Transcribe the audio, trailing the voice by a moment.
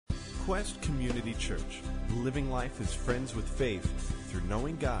Quest Community Church, living life as friends with faith through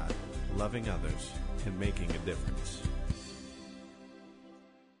knowing God, loving others, and making a difference.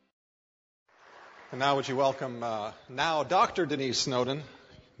 And now would you welcome now Dr. Denise Snowden.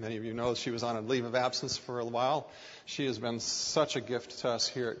 Many of you know she was on a leave of absence for a while. She has been such a gift to us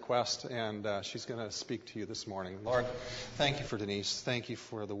here at Quest, and she's going to speak to you this morning. Lord, thank you for Denise. Thank you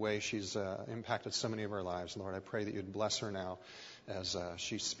for the way she's impacted so many of our lives. Lord, I pray that you'd bless her now as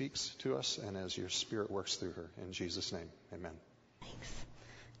she speaks to us and as your Spirit works through her. In Jesus' name, amen. Thanks.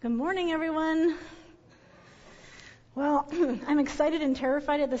 Good morning, everyone. Well, I'm excited and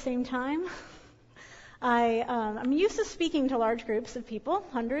terrified at the same time. I'm used to speaking to large groups of people,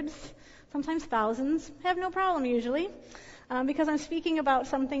 hundreds, sometimes thousands. I have no problem usually, because I'm speaking about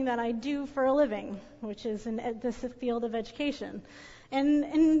something that I do for a living, which is in this field of education. And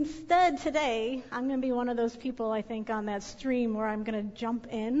instead today, I'm going to be one of those people, I think, on that stream where I'm going to jump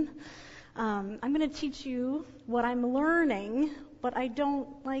in. I'm going to teach you what I'm learning, but I don't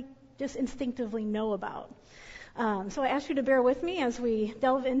just instinctively know about. So I ask you to bear with me as we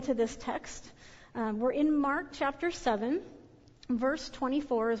delve into this text. We're in Mark chapter 7, verse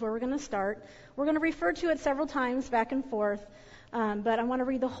 24 is where we're going to start. We're going to refer to it several times back and forth, but I want to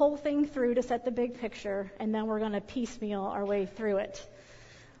read the whole thing through to set the big picture, and then we're going to piecemeal our way through it.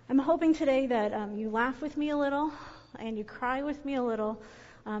 I'm hoping today that you laugh with me a little, and you cry with me a little,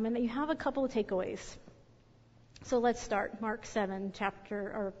 and that you have a couple of takeaways. So let's start. Mark 7,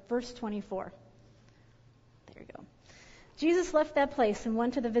 verse 24. There you go. Jesus left that place and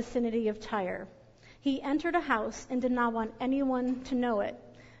went to the vicinity of Tyre. He entered a house and did not want anyone to know it,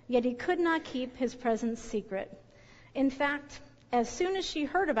 yet he could not keep his presence secret. In fact, as soon as she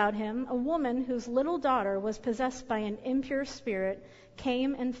heard about him, a woman whose little daughter was possessed by an impure spirit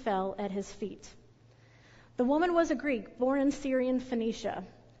came and fell at his feet. The woman was a Greek born in Syrian Phoenicia.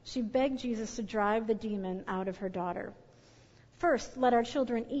 She begged Jesus to drive the demon out of her daughter. "First, let our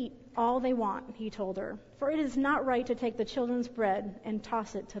children eat all they want," he told her, "for it is not right to take the children's bread and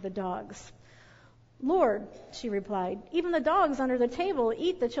toss it to the dogs." "Lord," she replied, "even the dogs under the table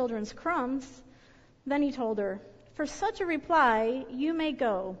eat the children's crumbs." Then he told her, "For such a reply, you may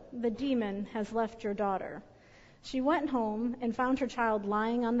go. The demon has left your daughter." She went home and found her child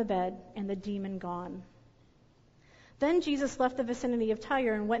lying on the bed and the demon gone. Then Jesus left the vicinity of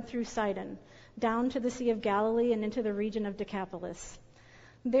Tyre and went through Sidon, down to the Sea of Galilee and into the region of Decapolis.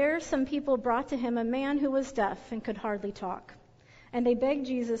 There some people brought to him a man who was deaf and could hardly talk, and they begged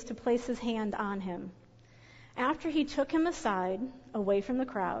Jesus to place his hand on him. After he took him aside, away from the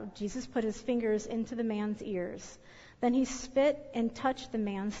crowd, Jesus put his fingers into the man's ears. Then he spit and touched the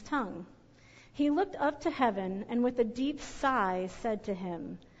man's tongue. He looked up to heaven and with a deep sigh said to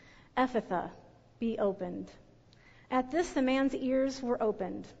him, "Ephphatha, be opened." At this the man's ears were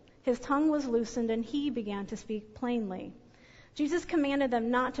opened. His tongue was loosened and he began to speak plainly. Jesus commanded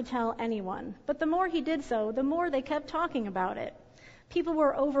them not to tell anyone, but the more he did so, the more they kept talking about it. People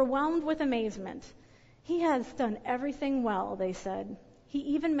were overwhelmed with amazement. "He has done everything well," they said. "He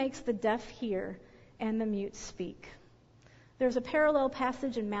even makes the deaf hear and the mute speak." There's a parallel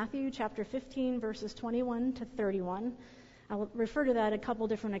passage in Matthew chapter 15, verses 21 to 31. I'll refer to that a couple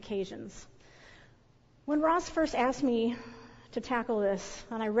different occasions. When Ross first asked me to tackle this,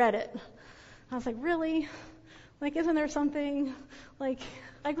 and I read it, I was like, really? Isn't there something?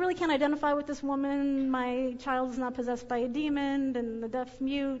 I really can't identify with this woman. My child is not possessed by a demon, and the deaf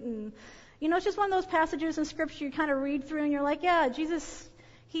mute, and it's just one of those passages in Scripture you kind of read through, and you're like, yeah, Jesus,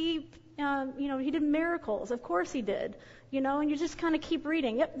 he did miracles. Of course he did, and you just kind of keep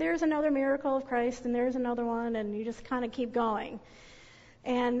reading. Yep, there's another miracle of Christ, and there's another one, and you just kind of keep going.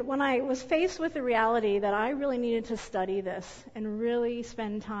 And when I was faced with the reality that I really needed to study this and really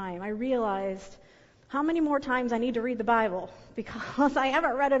spend time, I realized how many more times I need to read the Bible, because I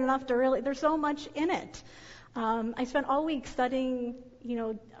haven't read it enough to really, there's so much in it. I spent all week studying,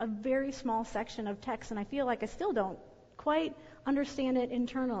 a very small section of text, and I feel like I still don't quite understand it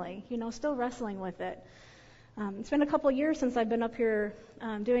internally, still wrestling with it. It's been a couple years since I've been up here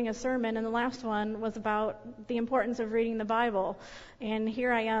doing a sermon, and the last one was about the importance of reading the Bible. And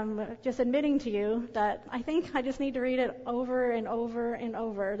here I am just admitting to you that I think I just need to read it over and over and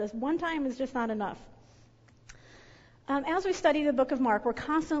over. This one time is just not enough. As we study the book of Mark, we're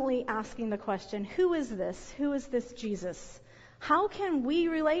constantly asking the question, who is this? Who is this Jesus? How can we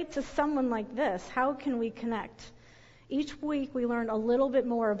relate to someone like this? How can we connect? Each week we learn a little bit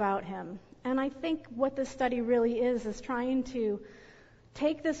more about him. And I think what this study really is trying to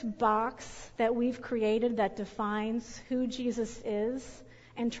take this box that we've created that defines who Jesus is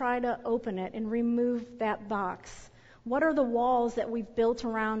and try to open it and remove that box What are the walls that we've built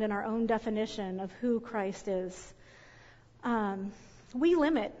around in our own definition of who Christ is? We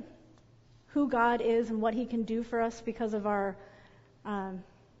limit who God is and what he can do for us because of our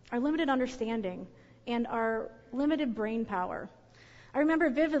limited understanding and our limited brain power. I remember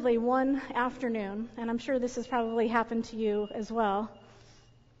vividly one afternoon, and I'm sure this has probably happened to you as well.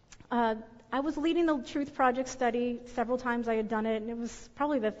 I was leading the Truth Project study. Several times I had done it, and it was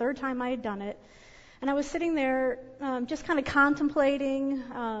probably the third time I had done it. And I was sitting there just kind of contemplating,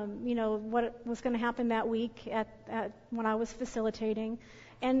 what was going to happen that week when I was facilitating.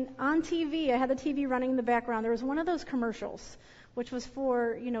 And on TV, I had the TV running in the background. There was one of those commercials, which was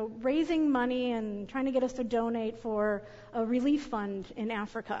for, raising money and trying to get us to donate for a relief fund in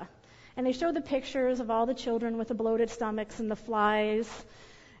Africa. And they showed the pictures of all the children with the bloated stomachs and the flies.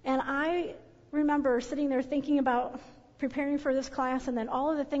 And I remember sitting there thinking about preparing for this class and then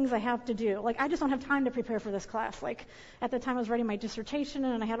all of the things I have to do. Like, I just don't have time to prepare for this class. Like, at the time I was writing my dissertation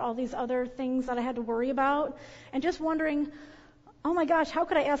and I had all these other things that I had to worry about. And just wondering, oh my gosh, how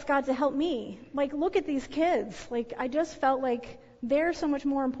could I ask God to help me? Like, look at these kids. Like, I just felt like they're so much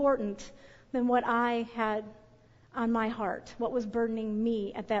more important than what I had on my heart, what was burdening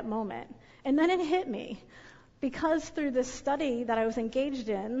me at that moment. And then it hit me. Because through this study that I was engaged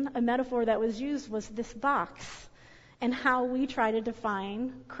in, a metaphor that was used was this box and how we try to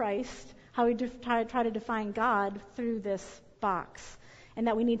define Christ, how we try to define God through this box, and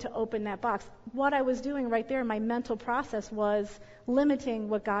that we need to open that box. What I was doing right there, my mental process was limiting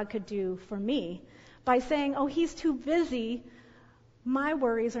what God could do for me by saying, oh, he's too busy. My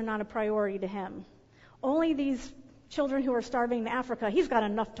worries are not a priority to him. Only these children who are starving in Africa, he's got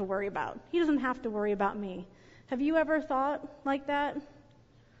enough to worry about. He doesn't have to worry about me. Have you ever thought like that?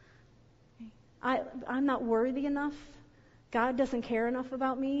 I'm not worthy enough. God doesn't care enough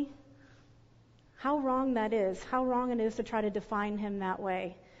about me. How wrong that is. How wrong it is to try to define him that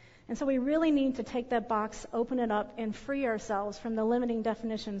way. And so we really need to take that box, open it up, and free ourselves from the limiting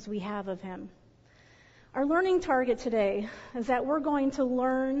definitions we have of him. Our learning target today is that we're going to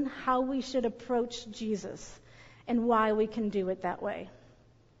learn how we should approach Jesus and why we can do it that way.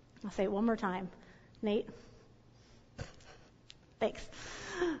 I'll say it one more time. Nate? Thanks.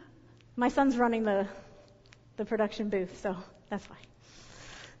 My son's running the production booth, so that's fine.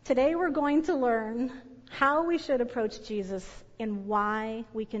 Today we're going to learn how we should approach Jesus and why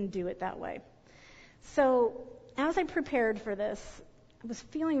we can do it that way. So as I prepared for this, I was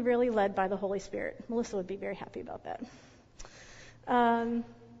feeling really led by the Holy Spirit. Melissa would be very happy about that.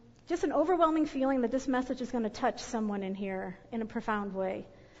 Just an overwhelming feeling that this message is going to touch someone in here in a profound way.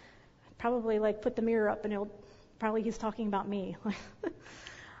 Probably put the mirror up and he's talking about me.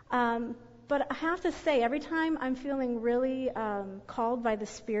 But I have to say, every time I'm feeling really called by the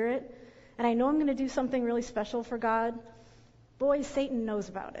Spirit, and I know I'm going to do something really special for God, boy, Satan knows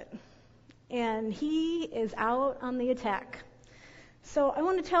about it. And he is out on the attack. So I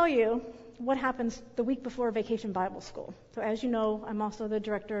want to tell you what happens the week before Vacation Bible School. So as you know, I'm also the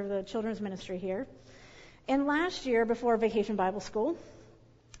director of the children's ministry here. And last year, before Vacation Bible School,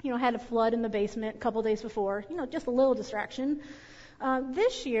 had a flood in the basement a couple days before, just a little distraction.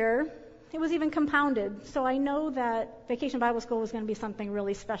 This year, it was even compounded. So I know that Vacation Bible School was going to be something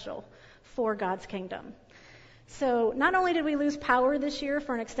really special for God's kingdom. So not only did we lose power this year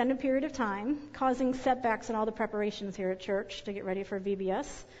for an extended period of time, causing setbacks in all the preparations here at church to get ready for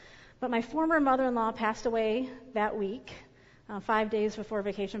VBS, but my former mother-in-law passed away that week, 5 days before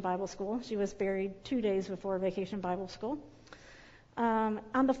Vacation Bible School. She was buried 2 days before Vacation Bible School. On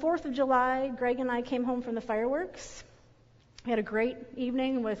the 4th of July, Greg and I came home from the fireworks. We had a great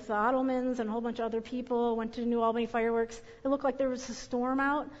evening with the Ottomans and a whole bunch of other people. Went to New Albany fireworks. It looked like there was a storm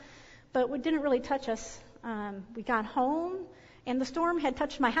out, but it didn't really touch us. We got home, and the storm had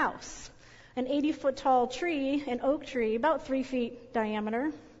touched my house. An 80-foot tall tree, an oak tree, about 3 feet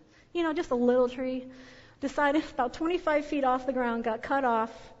diameter, just a little tree, decided about 25 feet off the ground, got cut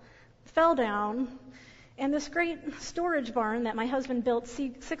off, fell down, and this great storage barn that my husband built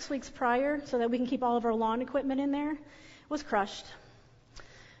 6 weeks prior so that we can keep all of our lawn equipment in there was crushed.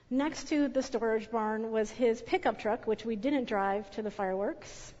 Next to the storage barn was his pickup truck, which we didn't drive to the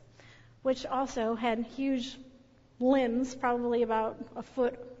fireworks, which also had huge limbs, probably about a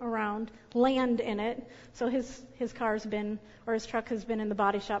foot around, land in it. So his truck has been in the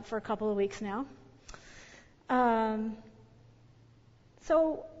body shop for a couple of weeks now.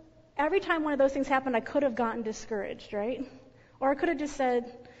 So every time one of those things happened, I could have gotten discouraged, right? Or I could have just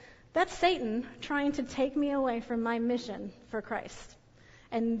said, that's Satan trying to take me away from my mission for Christ.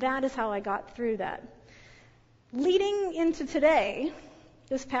 And that is how I got through that. Leading into today,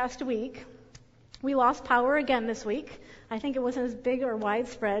 this past week, We lost power again this week. I think it wasn't as big or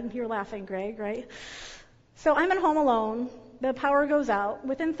widespread. You're laughing, Greg, right? So I'm at home alone. The power goes out.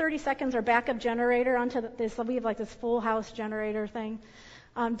 Within 30 seconds, our backup generator onto this, we have like this full house generator thing,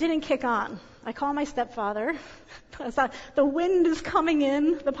 didn't kick on. I call my stepfather. The wind is coming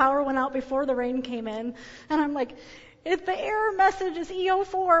in. The power went out before the rain came in. And I'm like, if the error message is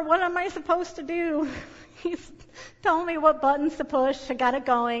EO4, what am I supposed to do? He's telling me what buttons to push. I got it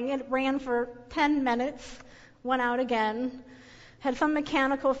going. It ran for 10 minutes, went out again. Had some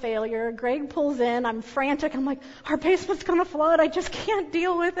mechanical failure. Greg pulls in. I'm frantic. I'm like, our basement's going to flood. I just can't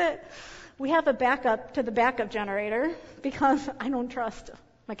deal with it. We have a backup to the backup generator because I don't trust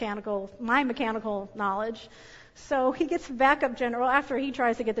my mechanical knowledge. So he gets the backup generator. After he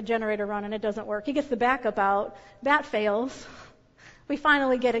tries to get the generator running, it doesn't work. He gets the backup out. That fails. We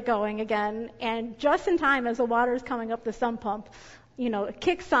finally get it going again. And just in time as the water is coming up the sump pump, it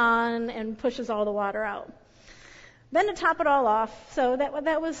kicks on and pushes all the water out. Then to top it all off, so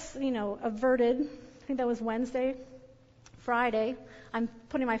that was, averted. I think that was Wednesday. Friday, I'm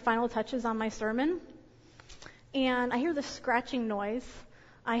putting my final touches on my sermon. And I hear this scratching noise.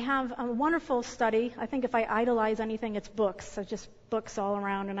 I have a wonderful study. I think if I idolize anything, it's books. So just books all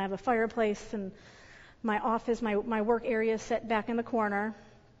around. And I have a fireplace and my office, my work area is set back in the corner.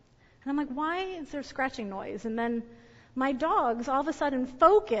 And I'm like, why is there scratching noise? And then my dogs all of a sudden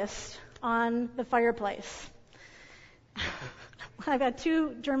focused on the fireplace. I've got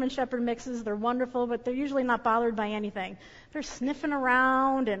 2 German Shepherd mixes. They're wonderful, but they're usually not bothered by anything. They're sniffing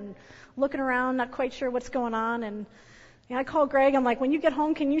around and looking around, not quite sure what's going on. And I call Greg. I'm like, when you get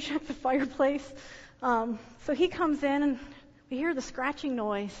home, can you check the fireplace? So he comes in, and we hear the scratching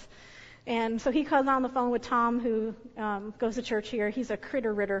noise. And so he calls on the phone with Tom, who goes to church here. He's a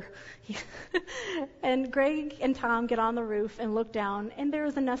critter ritter. And Greg and Tom get on the roof and look down, and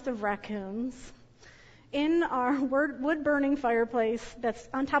there's a nest of raccoons in our wood-burning fireplace that's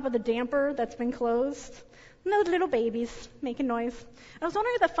on top of the damper that's been closed. And those little babies making noise. I was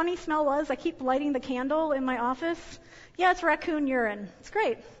wondering what the funny smell was. I keep lighting the candle in my office. Yeah, it's raccoon urine. It's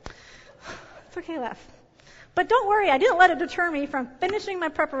great. It's okay, laugh. But don't worry, I didn't let it deter me from finishing my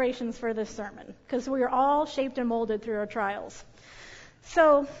preparations for this sermon, because we are all shaped and molded through our trials.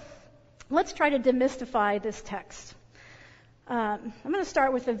 So let's try to demystify this text. I'm going to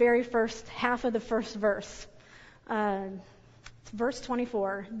start with the very first half of the first verse. It's verse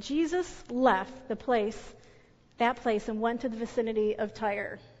 24. Jesus left that place, and went to the vicinity of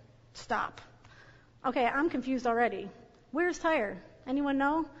Tyre. Stop. Okay, I'm confused already. Where's Tyre? Anyone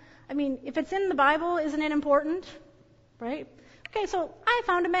know? I mean, if it's in the Bible, isn't it important? Right? Okay, so I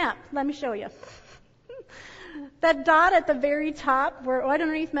found a map. Let me show you. That dot at the very top, where right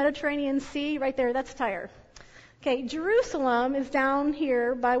underneath Mediterranean Sea, right there, that's Tyre. Okay, Jerusalem is down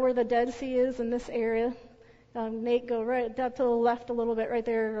here by where the Dead Sea is in this area. Nate, go right up to the left a little bit, right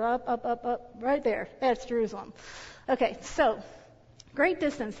there, up, right there. That's Jerusalem. Okay, so great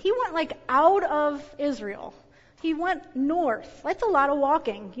distance. He went out of Israel. He went north. That's a lot of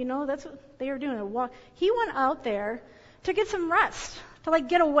walking. That's what they were doing. He went out there to get some rest, to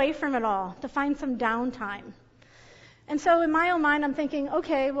get away from it all, to find some downtime. And so in my own mind, I'm thinking,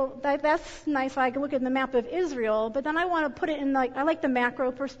 okay, well, that's nice. I can look at the map of Israel, but then I want to put it in, I like the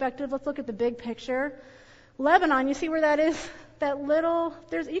macro perspective. Let's look at the big picture. Lebanon, you see where that is?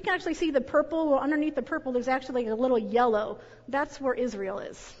 You can actually see the purple, or underneath the purple, there's actually a little yellow. That's where Israel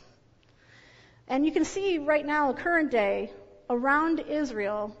is. And you can see right now, current day, around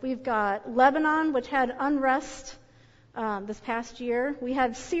Israel, we've got Lebanon, which had unrest this past year. We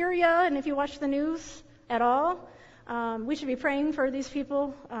had Syria, and if you watch the news at all, we should be praying for these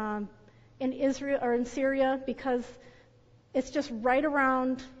people in Israel or in Syria, because it's just right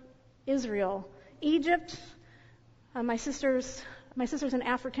around Israel. Egypt, my sister's an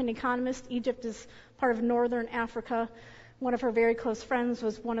African economist. Egypt is part of northern Africa. One of her very close friends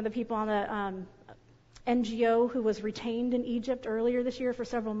was one of the people on the NGO who was retained in Egypt earlier this year for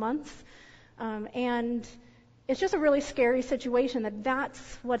several months. And it's just a really scary situation that's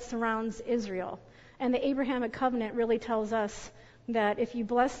what surrounds Israel. And the Abrahamic covenant really tells us that if you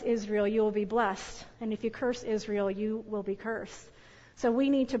bless Israel, you will be blessed. And if you curse Israel, you will be cursed. So we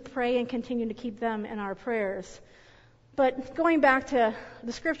need to pray and continue to keep them in our prayers. But going back to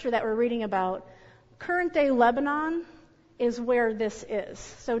the scripture that we're reading about, current day Lebanon is where this is.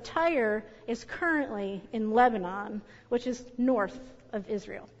 So Tyre is currently in Lebanon, which is north of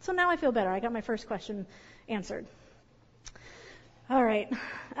Israel. So now I feel better. I got my first question answered. All right.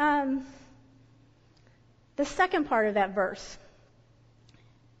 The second part of that verse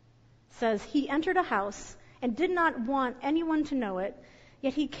says, he entered a house and did not want anyone to know it,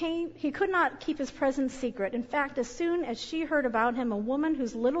 Yet he could not keep his presence secret. In fact, as soon as she heard about him, a woman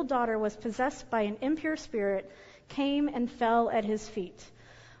whose little daughter was possessed by an impure spirit came and fell at his feet.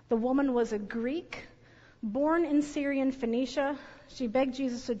 The woman was a Greek, born in Syrian Phoenicia. She begged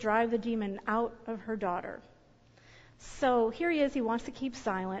Jesus to drive the demon out of her daughter. So here he is. He wants to keep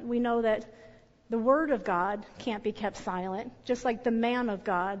silent. We know that the Word of God can't be kept silent, just like the man of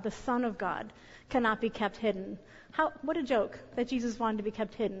God, the Son of God, cannot be kept hidden. What a joke that Jesus wanted to be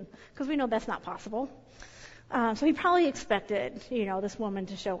kept hidden, because we know that's not possible. So he probably expected, this woman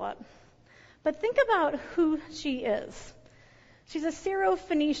to show up. But think about who she is. She's a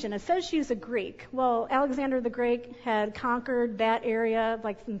Syro-Phoenician. It says she's a Greek. Well, Alexander the Great had conquered that area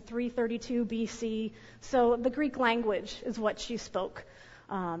like in 332 BC. So the Greek language is what she spoke.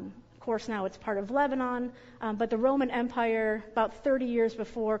 Of course, now it's part of Lebanon. But the Roman Empire, about 30 years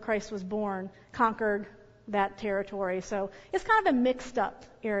before Christ was born, conquered that territory. So it's kind of a mixed up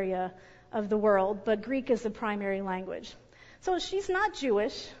area of the world, but Greek is the primary language. So she's not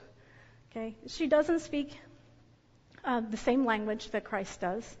Jewish. Okay, she doesn't speak the same language that Christ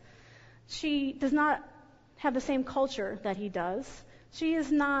does. She does not have the same culture that he does. She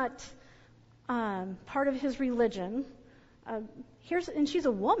is not part of his religion. And she's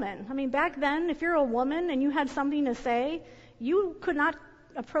a woman. I mean, back then, if you're a woman and you had something to say, you could not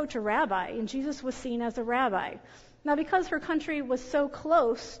approach a rabbi, and Jesus was seen as a rabbi. Now, because her country was so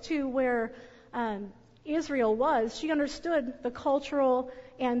close to where Israel was, she understood the cultural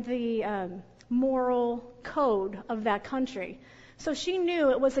and the moral code of that country. So she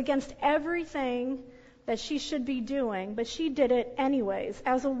knew it was against everything that she should be doing, but she did it anyways.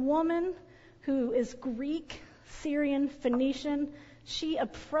 As a woman who is Greek, Syrian, Phoenician, she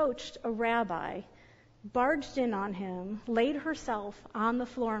approached a rabbi, barged in on him, laid herself on the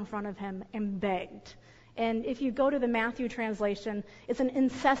floor in front of him, and begged. And if you go to the Matthew translation, it's an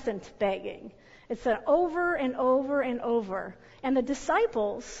incessant begging. It's an over and over and over. And the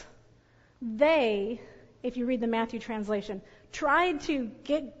disciples, if you read the Matthew translation, tried to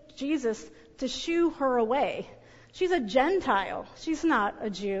get Jesus to shoo her away. She's a Gentile. She's not a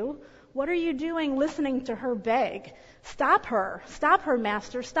Jew. What are you doing listening to her beg? Stop her. Stop her,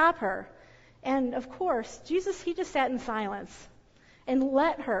 Master. Stop her. And of course, Jesus, he just sat in silence and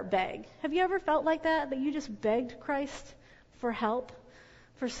let her beg. Have you ever felt like that you just begged Christ for help,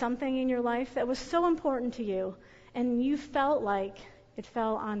 for something in your life that was so important to you, and you felt like it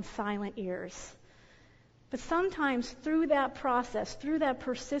fell on silent ears? But sometimes through that process, through that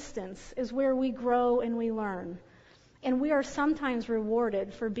persistence, is where we grow and we learn. And we are sometimes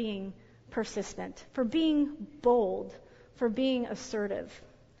rewarded for being persistent, for being bold, for being assertive.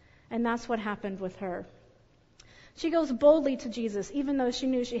 And that's what happened with her. She goes boldly to Jesus, even though she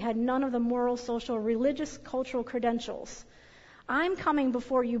knew she had none of the moral, social, religious, cultural credentials. I'm coming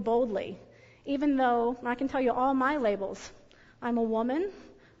before you boldly, even though I can tell you all my labels. I'm a woman.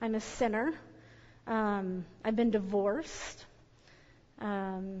 I'm a sinner. I've been divorced.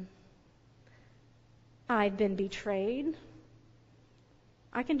 I've been betrayed.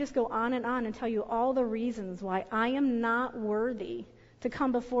 I can just go on and tell you all the reasons why I am not worthy to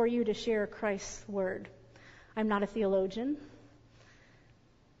come before you to share Christ's word. I'm not a theologian.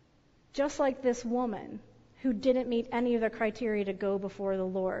 Just like this woman who didn't meet any of the criteria to go before the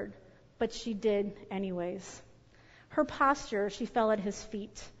Lord, but she did anyways. Her posture, she fell at his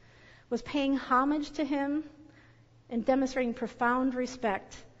feet, was paying homage to him and demonstrating profound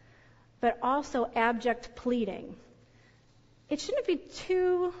respect, but also abject pleading. It shouldn't be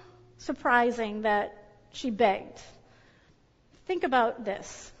too surprising that she begged. Think about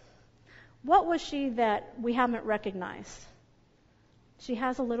this. What was she that we haven't recognized? She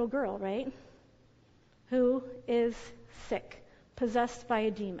has a little girl, right? Who is sick, possessed by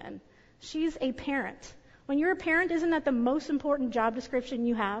a demon. She's a parent. When you're a parent, isn't that the most important job description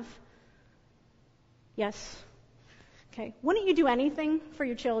you have? Yes? Okay. Wouldn't you do anything for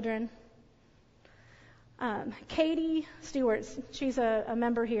your children? Katie Stewart, she's a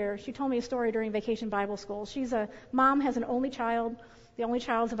member here. She told me a story during Vacation Bible School. She's a mom, has an only child. The only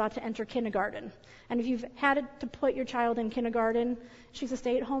child's about to enter kindergarten. And if you've had to put your child in kindergarten, she's a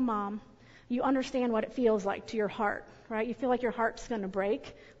stay-at-home mom. You understand what it feels like to your heart, right? You feel like your heart's going to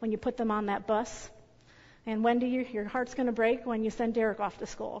break when you put them on that bus. And when your heart's going to break? When you send Derek off to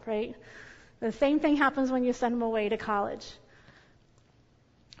school, right? The same thing happens when you send him away to college.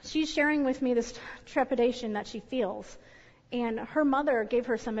 She's sharing with me this trepidation that she feels. And her mother gave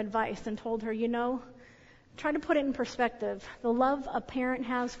her some advice and told her, try to put it in perspective. The love a parent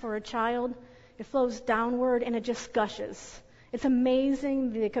has for a child, it flows downward and it just gushes. It's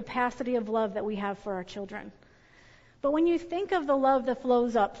amazing the capacity of love that we have for our children. But when you think of the love that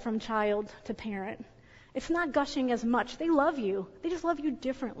flows up from child to parent, it's not gushing as much. They love you. They just love you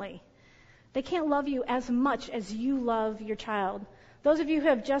differently. They can't love you as much as you love your child. Those of you who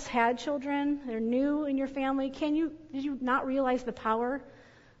have just had children, they're new in your family, did you not realize the power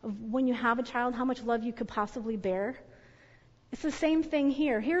of when you have a child, how much love you could possibly bear? It's the same thing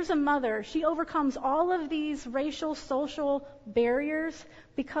here. Here's a mother. She overcomes all of these racial, social barriers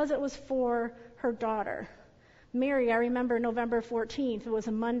because it was for her daughter. Mary, I remember November 14th, it was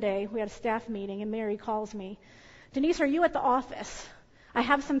a Monday, we had a staff meeting, and Mary calls me. Denise, are you at the office? I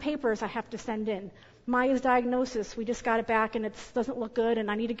have some papers I have to send in. Maya's diagnosis, we just got it back and it doesn't look good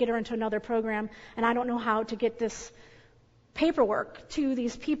and I need to get her into another program and I don't know how to get this paperwork to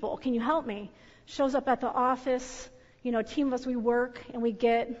these people. Can you help me? Shows up at the office, a team of us, we work and we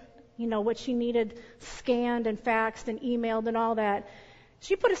get, what she needed scanned and faxed and emailed and all that.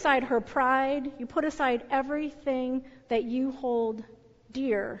 She put aside her pride, you put aside everything that you hold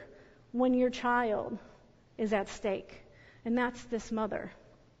dear when your child is at stake. And that's this mother.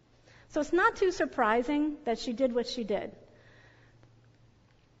 So it's not too surprising that she did what she did.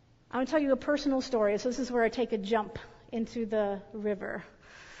 I'm going to tell you a personal story. So this is where I take a jump into the river.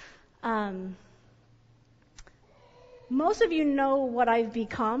 Most of you know what I've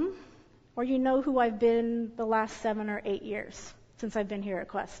become, or you know who I've been the last 7 or 8 years since I've been here at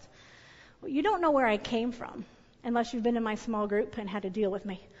Quest. Well, you don't know where I came from unless you've been in my small group and had to deal with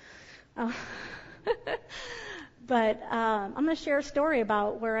me. But I'm going to share a story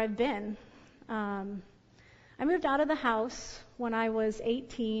about where I've been. I moved out of the house when I was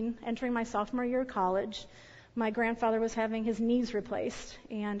 18, entering my sophomore year of college. My grandfather was having his knees replaced,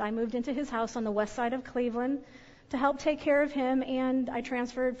 and I moved into his house on the west side of Cleveland to help take care of him, and I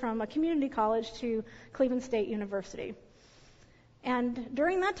transferred from a community college to Cleveland State University. And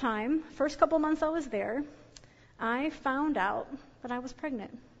during that time, first couple months I was there, I found out that I was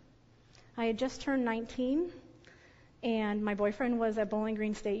pregnant. I had just turned 19. And my boyfriend was at Bowling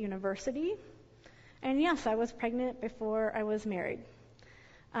Green State University. And yes, I was pregnant before I was married.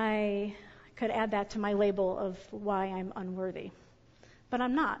 I could add that to my label of why I'm unworthy. But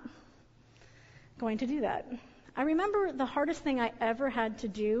I'm not going to do that. I remember the hardest thing I ever had to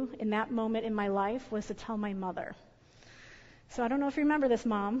do in that moment in my life was to tell my mother. So I don't know if you remember this,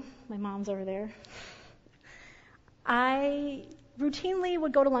 Mom. My mom's over there. I routinely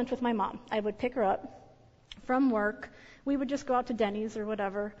would go to lunch with my mom. I would pick her up from work. We would just go out to Denny's or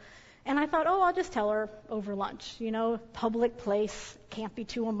whatever. And I thought, I'll just tell her over lunch. Public place, can't be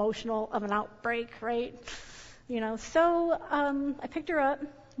too emotional of an outbreak, right? So I picked her up.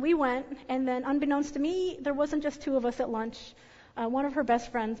 We went, and then unbeknownst to me, there wasn't just two of us at lunch. One of her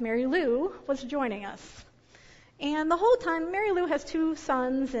best friends, Mary Lou, was joining us. And the whole time, Mary Lou has 2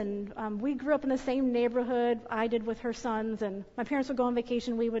 sons, and we grew up in the same neighborhood. I did with her sons, and my parents would go on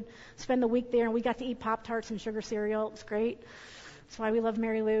vacation. We would spend the week there, and we got to eat Pop-Tarts and sugar cereal. It was great. That's why we love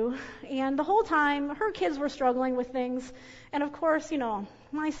Mary Lou. And the whole time, her kids were struggling with things. And of course,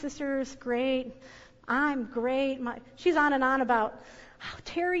 my sister's great. I'm great. She's on and on about,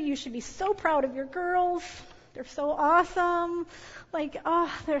 Terry, you should be so proud of your girls. They're so awesome.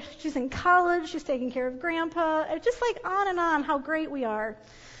 She's in college. She's taking care of Grandpa. It's just on and on how great we are.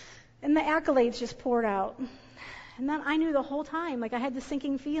 And the accolades just poured out. And then I knew the whole time, I had this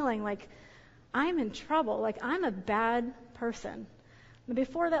sinking feeling, I'm in trouble. I'm a bad person. And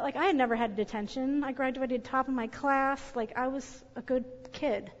before that, I had never had detention. I graduated top of my class. I was a good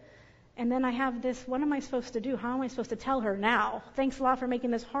kid. And then I have this, what am I supposed to do? How am I supposed to tell her now? Thanks a lot for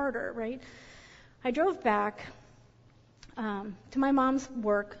making this harder, right? I drove back to my mom's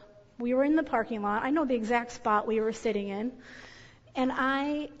work. We were in the parking lot. I know the exact spot we were sitting in. And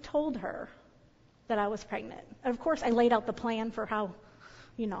I told her that I was pregnant. Of course, I laid out the plan for how,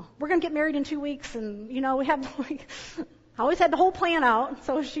 we're going to get married in 2 weeks. And, we have, I always had the whole plan out.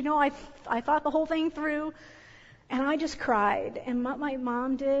 So, I thought the whole thing through. And I just cried. And what my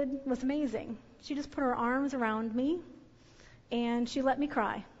mom did was amazing. She just put her arms around me. And she let me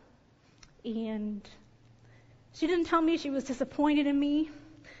cry. And she didn't tell me she was disappointed in me.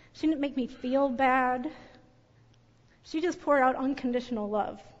 She didn't make me feel bad. She just poured out unconditional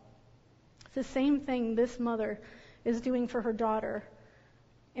love. It's the same thing this mother is doing for her daughter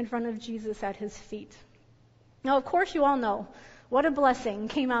in front of Jesus at his feet. Now, of course, you all know what a blessing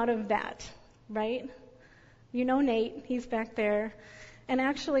came out of that, right? Nate, he's back there. And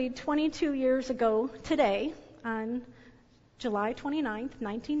actually, 22 years ago today, on July 29th,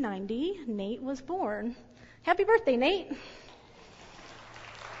 1990, Nate was born. Happy birthday, Nate.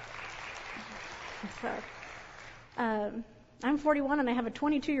 I'm 41 and I have a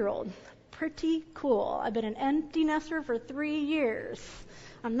 22-year-old. pretty cool. I've been an empty nester for 3 years.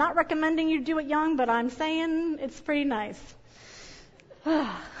 I'm not recommending you do it young, but I'm saying it's pretty nice. The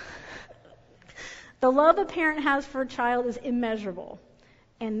love a parent has for a child is immeasurable,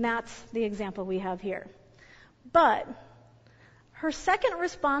 and that's the example we have here. But her second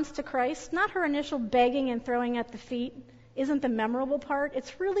response to Christ, not her initial begging and throwing at the feet, isn't the memorable part.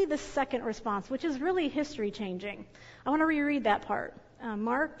 It's really the second response, which is really history-changing. I want to reread that part.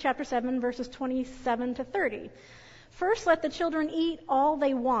 Mark chapter 7, verses 27 to 30. First, let the children eat all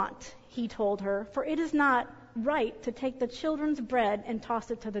they want, he told her, for it is not right to take the children's bread and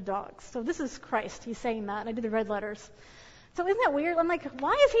toss it to the dogs. So this is Christ. He's saying that. I did the red letters. So isn't that weird? I'm like,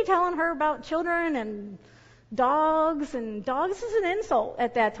 why is he telling her about children and dogs? And dogs is an insult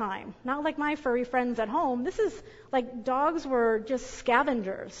at that time. Not like my furry friends at home. This is like dogs were just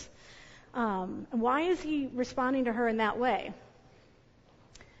scavengers. Why is he responding to her in that way?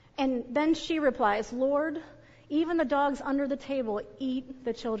 And then she replies, Lord, even the dogs under the table eat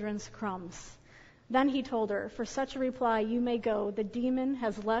the children's crumbs. Then he told her, for such a reply you may go. The demon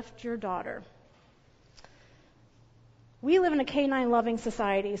has left your daughter. We live in a canine-loving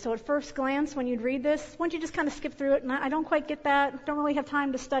society, so at first glance, when you'd read this, once you just kind of skip through it, and I don't quite get that, don't really have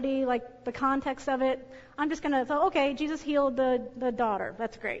time to study like the context of it, I'm just going to say, okay, Jesus healed the daughter.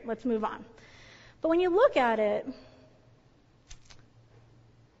 That's great. Let's move on. But when you look at it,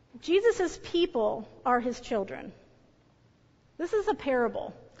 Jesus' people are his children. This is a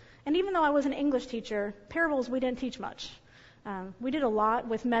parable. And even though I was an English teacher, parables we didn't teach much. We did a lot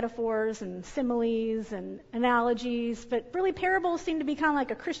with metaphors and similes and analogies, but really parables seem to be kind of like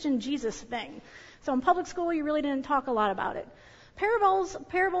a Christian Jesus thing. So in public school, you really didn't talk a lot about it.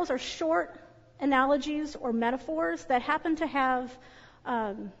 Parables are short analogies or metaphors that happen to have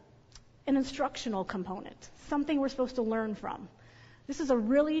an instructional component, something we're supposed to learn from. This is a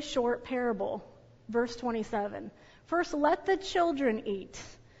really short parable, verse 27. First, let the children eat.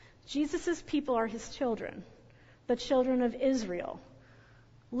 Jesus' people are his children, the children of Israel.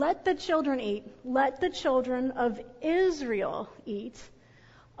 Let the children eat. Let the children of Israel eat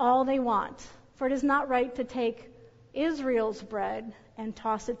all they want. For it is not right to take Israel's bread and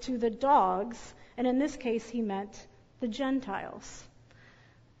toss it to the dogs. And in this case, he meant the Gentiles.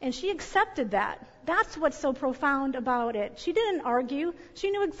 And she accepted that. That's what's so profound about it. She didn't argue.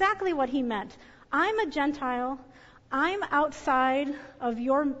 She knew exactly what he meant. I'm a Gentile. I'm outside of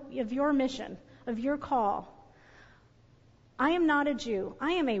your mission, of your call. I am not a Jew.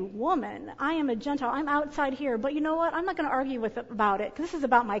 I am a woman. I am a Gentile. I'm outside here. But you know what? I'm not going to argue about it, because this is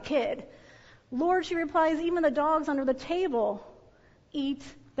about my kid. Lord, she replies, even the dogs under the table eat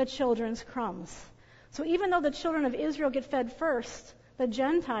the children's crumbs. So even though the children of Israel get fed first, the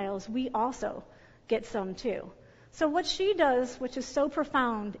Gentiles, we also get some too. So what she does, which is so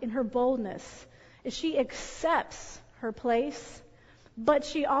profound in her boldness, is she accepts her place, but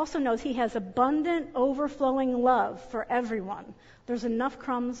she also knows he has abundant, overflowing love for everyone. There's enough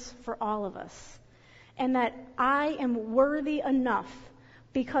crumbs for all of us. And that I am worthy enough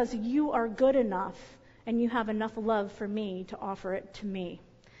because you are good enough and you have enough love for me to offer it to me.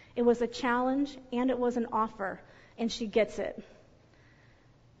 It was a challenge and it was an offer, and she gets it.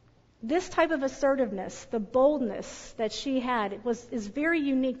 This type of assertiveness, the boldness that she had, is very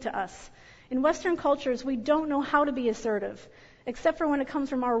unique to us. In Western cultures, we don't know how to be assertive, except for when it comes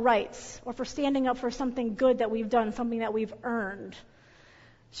from our rights or for standing up for something good that we've done, something that we've earned.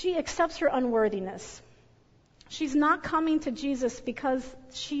 She accepts her unworthiness. She's not coming to Jesus because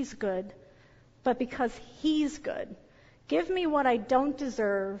she's good, but because he's good. Give me what I don't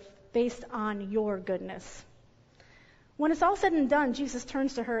deserve based on your goodness. When it's all said and done, Jesus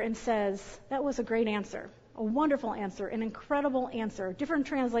turns to her and says, that was a great answer, a wonderful answer, an incredible answer. Different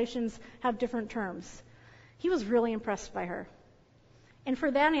translations have different terms. He was really impressed by her. And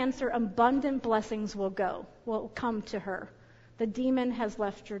for that answer, abundant blessings will come to her. The demon has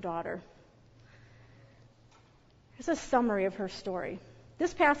left your daughter. Here's a summary of her story.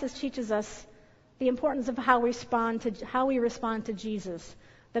 This passage teaches us the importance of how we respond to Jesus.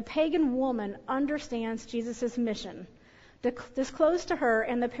 The pagan woman understands Jesus' mission. Disclosed to her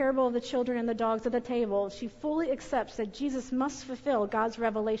in the parable of the children and the dogs at the table, she fully accepts that Jesus must fulfill God's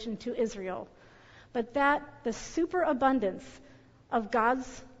revelation to Israel, but that the superabundance of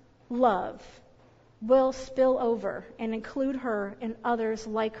God's love will spill over and include her and others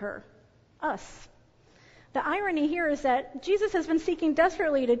like her, us. The irony here is that Jesus has been seeking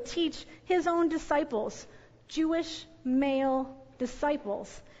desperately to teach his own disciples, Jewish male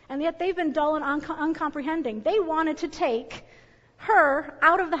disciples, and yet they've been dull and uncomprehending. They wanted to take her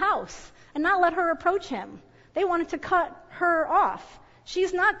out of the house and not let her approach him. They wanted to cut her off.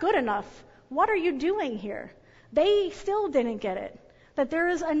 She's not good enough. What are you doing here? They still didn't get it, that there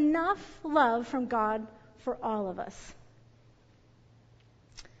is enough love from God for all of us.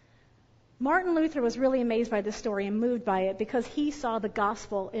 Martin Luther was really amazed by this story and moved by it because he saw the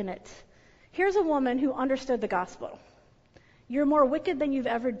gospel in it. Here's a woman who understood the gospel. You're more wicked than you've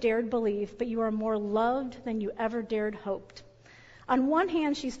ever dared believe, but you are more loved than you ever dared hoped. On one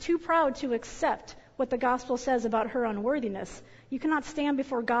hand, she's too proud to accept what the gospel says about her unworthiness. You cannot stand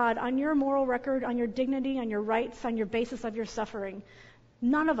before God on your moral record, on your dignity, on your rights, on your basis of your suffering.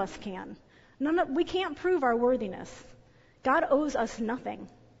 None of us can. We can't prove our worthiness. God owes us nothing.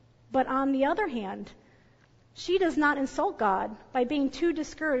 But on the other hand, she does not insult God by being too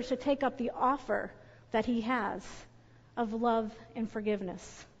discouraged to take up the offer that he has of love and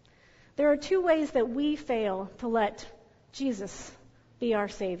forgiveness. There are two ways that we fail to let Jesus be our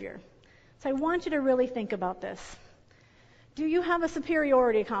Savior. So I want you to really think about this. Do you have a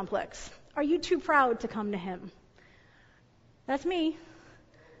superiority complex? Are you too proud to come to him? That's me.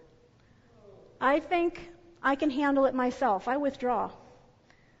 I think I can handle it myself. I withdraw.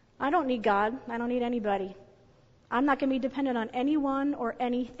 I don't need God. I don't need anybody. I'm not going to be dependent on anyone or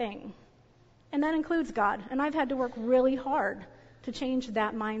anything. And that includes God. And I've had to work really hard to change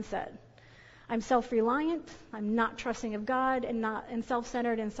that mindset. I'm self-reliant. I'm not trusting of God and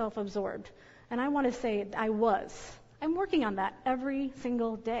self-centered and self-absorbed. And I want to say I'm working on that every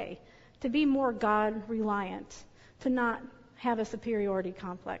single day to be more God-reliant, to not have a superiority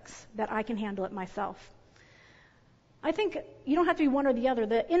complex, that I can handle it myself. I think you don't have to be one or the other.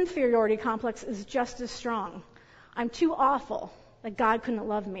 The inferiority complex is just as strong. I'm too awful that God couldn't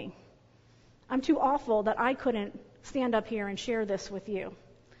love me. I'm too awful that I couldn't stand up here and share this with you.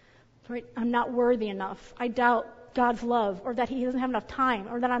 Right? I'm not worthy enough. I doubt God's love, or that he doesn't have enough time,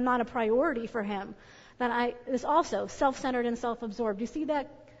 or that I'm not a priority for him. That I is also self-centered and self-absorbed. You see that?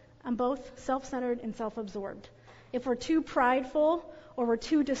 I'm both self-centered and self-absorbed. If we're too prideful or we're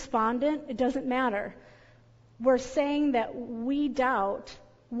too despondent, it doesn't matter. We're saying that we doubt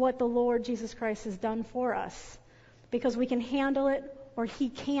what the Lord Jesus Christ has done for us because we can handle it or he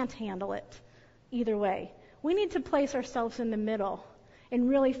can't handle it. Either way. We need to place ourselves in the middle and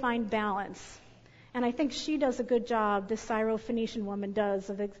really find balance. And I think she does a good job, this Syro-Phoenician woman does,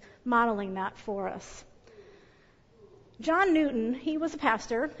 of modeling that for us. John Newton, he was a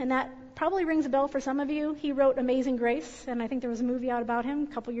pastor, and that probably rings a bell for some of you. He wrote Amazing Grace, and I think there was a movie out about him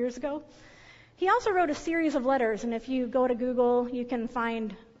a couple years ago. He also wrote a series of letters, and if you go to Google, you can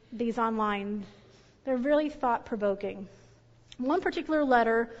find these online. They're really thought-provoking. One particular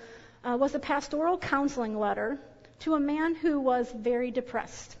letter was a pastoral counseling letter to a man who was very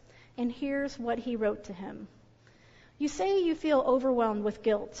depressed. And here's what he wrote to him. You say you feel overwhelmed with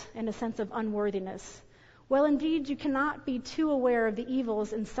guilt and a sense of unworthiness. Well, indeed, you cannot be too aware of the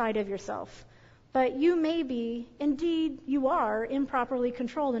evils inside of yourself. But you may be, indeed, you are improperly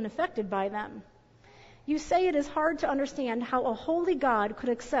controlled and affected by them. You say it is hard to understand how a holy God could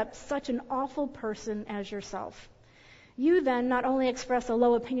accept such an awful person as yourself. You then not only express a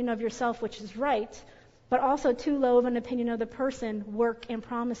low opinion of yourself, which is right, but also too low of an opinion of the person, work, and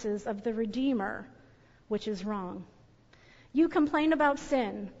promises of the Redeemer, which is wrong. You complain about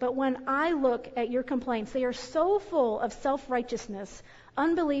sin, but when I look at your complaints, they are so full of self-righteousness,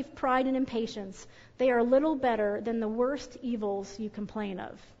 unbelief, pride, and impatience. They are little better than the worst evils you complain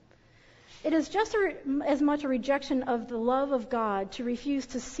of. It is just as much a rejection of the love of God to refuse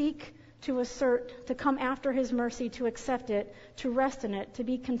to seek, to assert, to come after his mercy, to accept it, to rest in it, to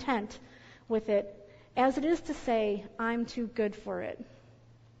be content with it, as it is to say, I'm too good for it.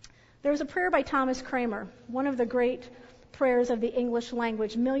 There's a prayer by Thomas Cranmer, one of the great prayers of the English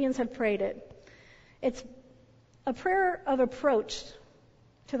language. Millions have prayed it. It's a prayer of approach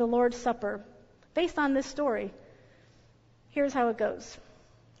to the Lord's Supper based on this story. Here's how it goes.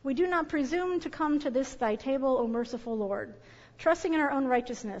 We do not presume to come to this thy table, O merciful Lord, trusting in our own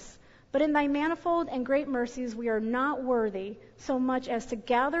righteousness, but in thy manifold and great mercies we are not worthy so much as to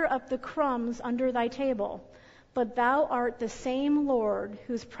gather up the crumbs under thy table. But thou art the same Lord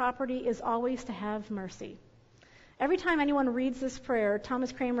whose property is always to have mercy. Every time anyone reads this prayer,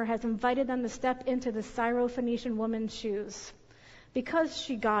 Thomas Cranmer has invited them to step into the Syro-Phoenician woman's shoes. Because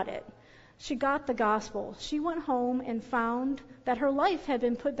she got it. She got the gospel. She went home and found that her life had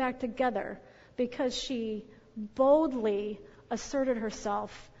been put back together because she boldly asserted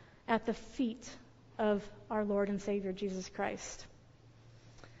herself at the feet of our Lord and Savior, Jesus Christ.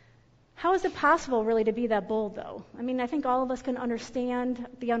 How is it possible, really, to be that bold, though? I mean, I think all of us can understand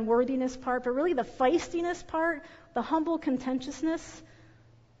the unworthiness part, but really the feistiness part, the humble contentiousness.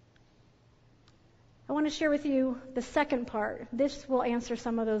 I want to share with you the second part. This will answer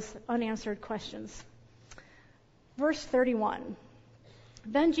some of those unanswered questions. Verse 31.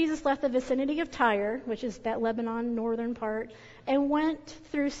 Then Jesus left the vicinity of Tyre, which is that Lebanon northern part, and went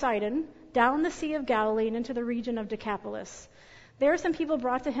through Sidon, down the Sea of Galilee, and into the region of Decapolis. There some people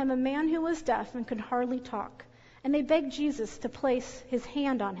brought to him a man who was deaf and could hardly talk, and they begged Jesus to place his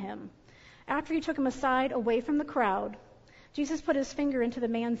hand on him. After he took him aside, away from the crowd, Jesus put his finger into the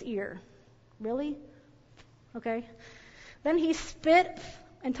man's ear. Really? Okay. Then he spit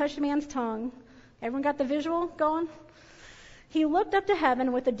and touched the man's tongue. Everyone got the visual going? He looked up to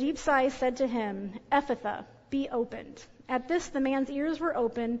heaven with a deep sigh, said to him, Ephphatha, be opened. At this, the man's ears were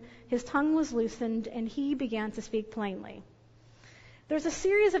opened, his tongue was loosened, and he began to speak plainly. There's a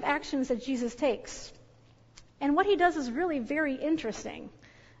series of actions that Jesus takes. And what he does is really very interesting.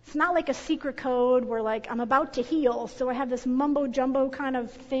 It's not like a secret code where, like, I'm about to heal, so I have this mumbo-jumbo kind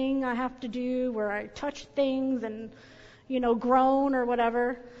of thing I have to do where I touch things and, groan or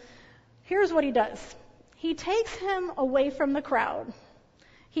whatever. Here's what he does. He takes him away from the crowd.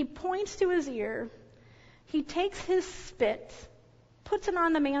 He points to his ear. He takes his spit, puts it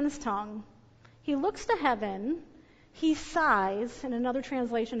on the man's tongue. He looks to heaven. He sighs. In another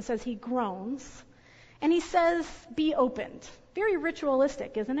translation, it says he groans. And he says, be opened. Very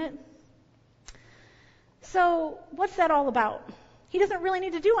ritualistic, isn't it? So what's that all about? He doesn't really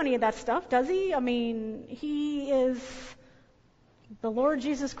need to do any of that stuff, does he? I mean, he is the Lord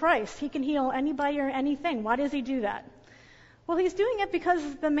Jesus Christ. He can heal anybody or anything. Why does he do that? Well, he's doing it because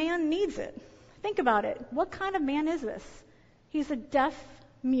the man needs it. Think about it. What kind of man is this? He's a deaf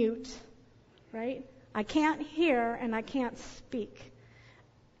mute, right? I can't hear and I can't speak.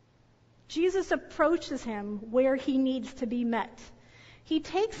 Jesus approaches him where he needs to be met. He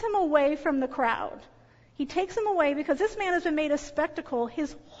takes him away from the crowd. He takes him away because this man has been made a spectacle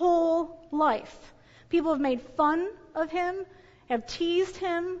his whole life. People have made fun of him, have teased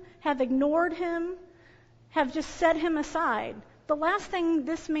him, have ignored him, have just set him aside. The last thing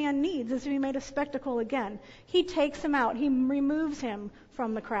this man needs is to be made a spectacle again. He takes him out. He removes him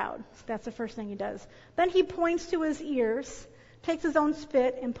from the crowd. That's the first thing he does. Then he points to his ears, takes his own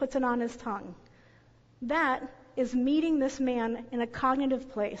spit, and puts it on his tongue. That is meeting this man in a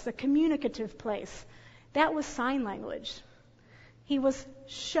cognitive place, a communicative place. That was sign language. He was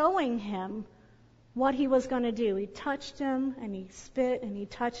showing him what he was going to do. He touched him, and he spit, and he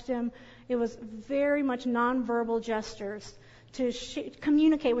touched him. It was very much nonverbal gestures to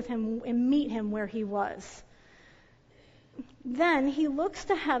communicate with him and meet him where he was. Then he looks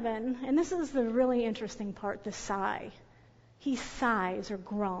to heaven, and this is the really interesting part, the sigh. He sighs or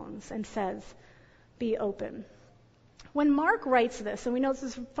groans and says, be open. When Mark writes this, and we know this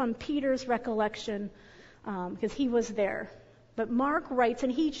is from Peter's recollection because he was there, but Mark writes,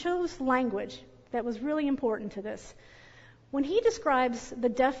 and he chose language that was really important to this. When he describes the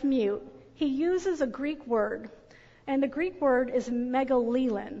deaf mute, he uses a Greek word, and the Greek word is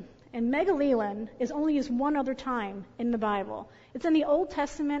megalelin. And megalelin is only used one other time in the Bible. It's in the Old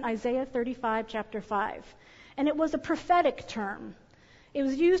Testament, Isaiah 35, chapter 5. And it was a prophetic term. It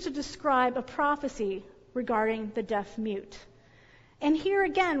was used to describe a prophecy regarding the deaf mute. And here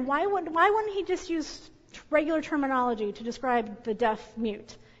again, why wouldn't he just use regular terminology to describe the deaf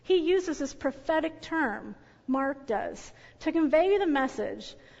mute? He uses this prophetic term, Mark does, to convey the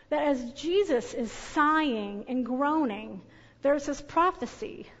message that as Jesus is sighing and groaning, there's this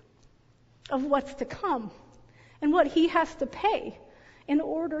prophecy of what's to come and what he has to pay in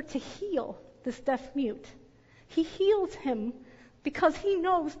order to heal this deaf mute. He heals him because he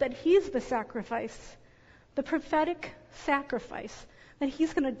knows that he's the sacrifice, the prophetic sacrifice, that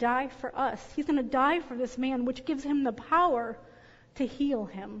he's going to die for us. He's going to die for this man, which gives him the power to heal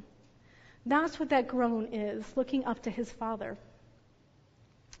him. That's what that groan is, looking up to his Father.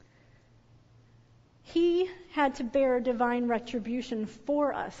 He had to bear divine retribution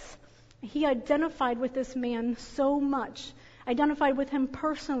for us. He identified with this man so much, identified with him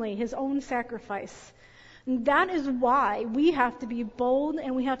personally, his own sacrifice. And that is why we have to be bold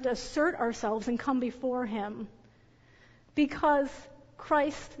and we have to assert ourselves and come before him. Because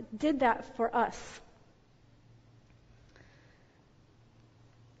Christ did that for us.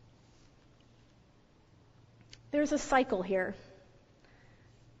 There's a cycle here.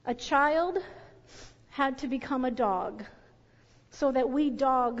 A child had to become a dog so that we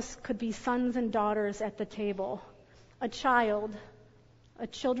dogs could be sons and daughters at the table. A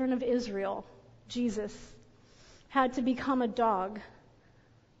children of Israel, Jesus, had to become a dog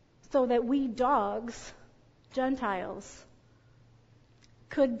so that we dogs, Gentiles,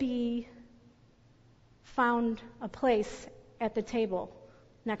 could be found a place at the table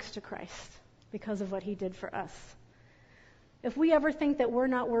next to Christ. because of what he did for us. If we ever think that we're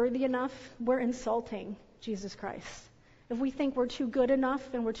not worthy enough, we're insulting Jesus Christ. If we think we're too good enough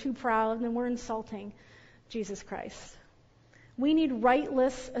and we're too proud, then we're insulting Jesus Christ. We need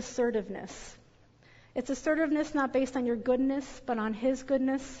rightless assertiveness. It's assertiveness not based on your goodness, but on his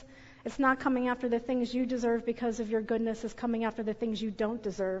goodness. It's not coming after the things you deserve because of your goodness. It's coming after the things you don't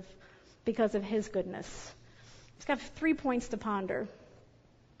deserve because of his goodness. It's got 3 points to ponder.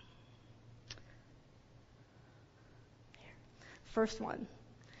 First one,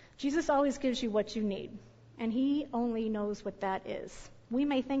 Jesus always gives you what you need, and he only knows what that is. We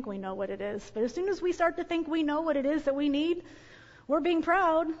may think we know what it is, but as soon as we start to think we know what it is that we need, we're being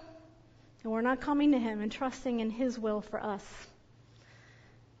proud, and we're not coming to him and trusting in his will for us.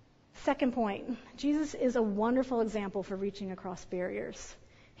 Second point, Jesus is a wonderful example for reaching across barriers.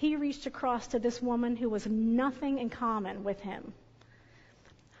 He reached across to this woman who was nothing in common with him.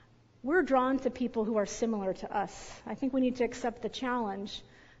 We're drawn to people who are similar to us. I think we need to accept the challenge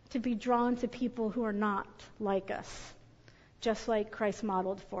to be drawn to people who are not like us, just like Christ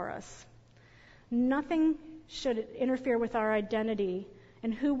modeled for us. Nothing should interfere with our identity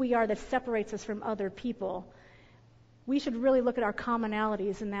and who we are that separates us from other people. We should really look at our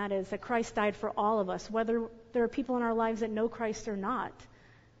commonalities, and that is that Christ died for all of us, whether there are people in our lives that know Christ or not.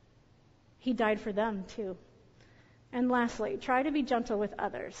 He died for them too. And lastly, try to be gentle with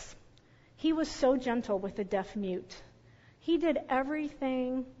others. He was so gentle with the deaf mute. He did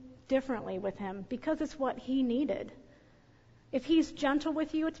everything differently with him because it's what he needed. If he's gentle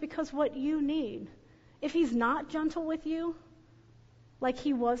with you, it's because what you need. If he's not gentle with you, like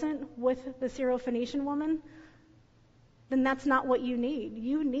he wasn't with the Syrophoenician woman, then that's not what you need.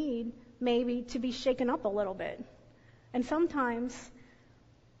 You need maybe to be shaken up a little bit. And sometimes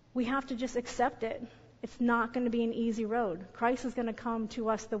we have to just accept it. It's not going to be an easy road. Christ is going to come to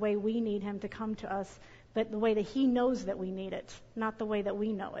us the way we need him to come to us, but the way that he knows that we need it, not the way that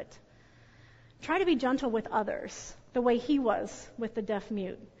we know it. Try to be gentle with others, the way he was with the deaf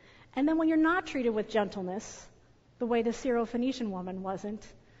mute. And then when you're not treated with gentleness, the way the Syrophoenician woman wasn't,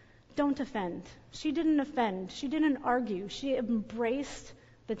 don't offend. She didn't offend. She didn't argue. She embraced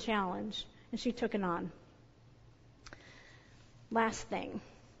the challenge, and she took it on. Last thing.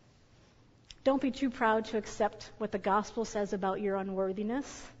 Don't be too proud to accept what the gospel says about your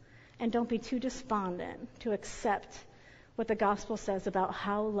unworthiness, and don't be too despondent to accept what the gospel says about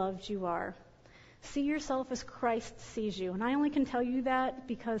how loved you are. See yourself as Christ sees you. And I only can tell you that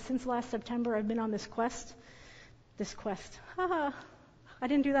because since last September I've been on this quest. I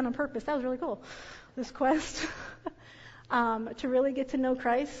didn't do that on purpose. That was really cool. This quest to really get to know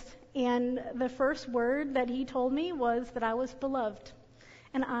Christ. And the first word that he told me was that I was beloved.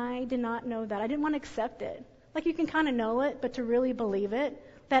 And I did not know that. I didn't want to accept it. Like you can kind of know it, but to really believe it,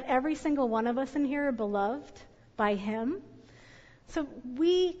 that every single one of us in here are beloved by him. So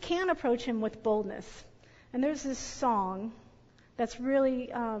we can approach him with boldness. And there's this song that's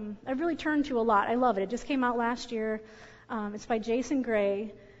really, I've really turned to a lot. I love it. It just came out last year. It's by Jason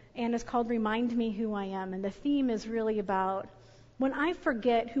Gray, and it's called Remind Me Who I Am. And the theme is really about, when I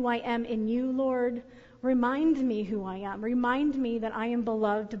forget who I am in you, Lord, remind me who I am. Remind me that I am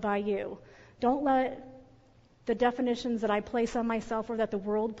beloved by you. Don't let the definitions that I place on myself or that the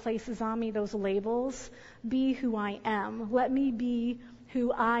world places on me, those labels, be who I am. Let me be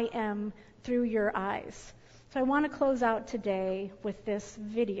who I am through your eyes. So I want to close out today with this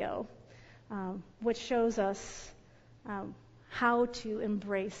video, which shows us how to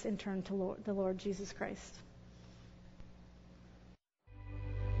embrace and turn to the Lord Jesus Christ.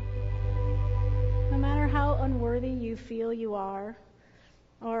 No matter how unworthy you feel you are,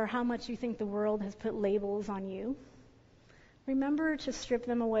 or how much you think the world has put labels on you, remember to strip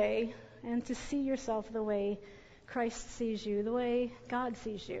them away and to see yourself the way Christ sees you, the way God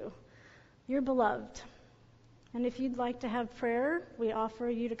sees you. You're beloved. And if you'd like to have prayer, we offer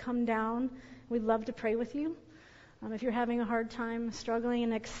you to come down. We'd love to pray with you. If you're having a hard time struggling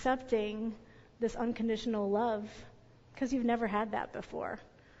and accepting this unconditional love, because you've never had that before,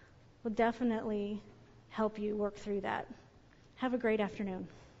 we'll definitely help you work through that. Have a great afternoon.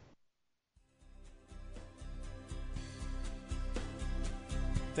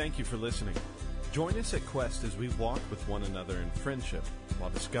 Thank you for listening. Join us at Quest as we walk with one another in friendship while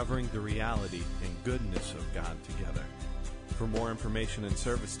discovering the reality and goodness of God together. For more information and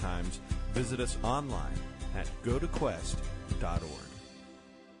service times, visit us online at gotoquest.org.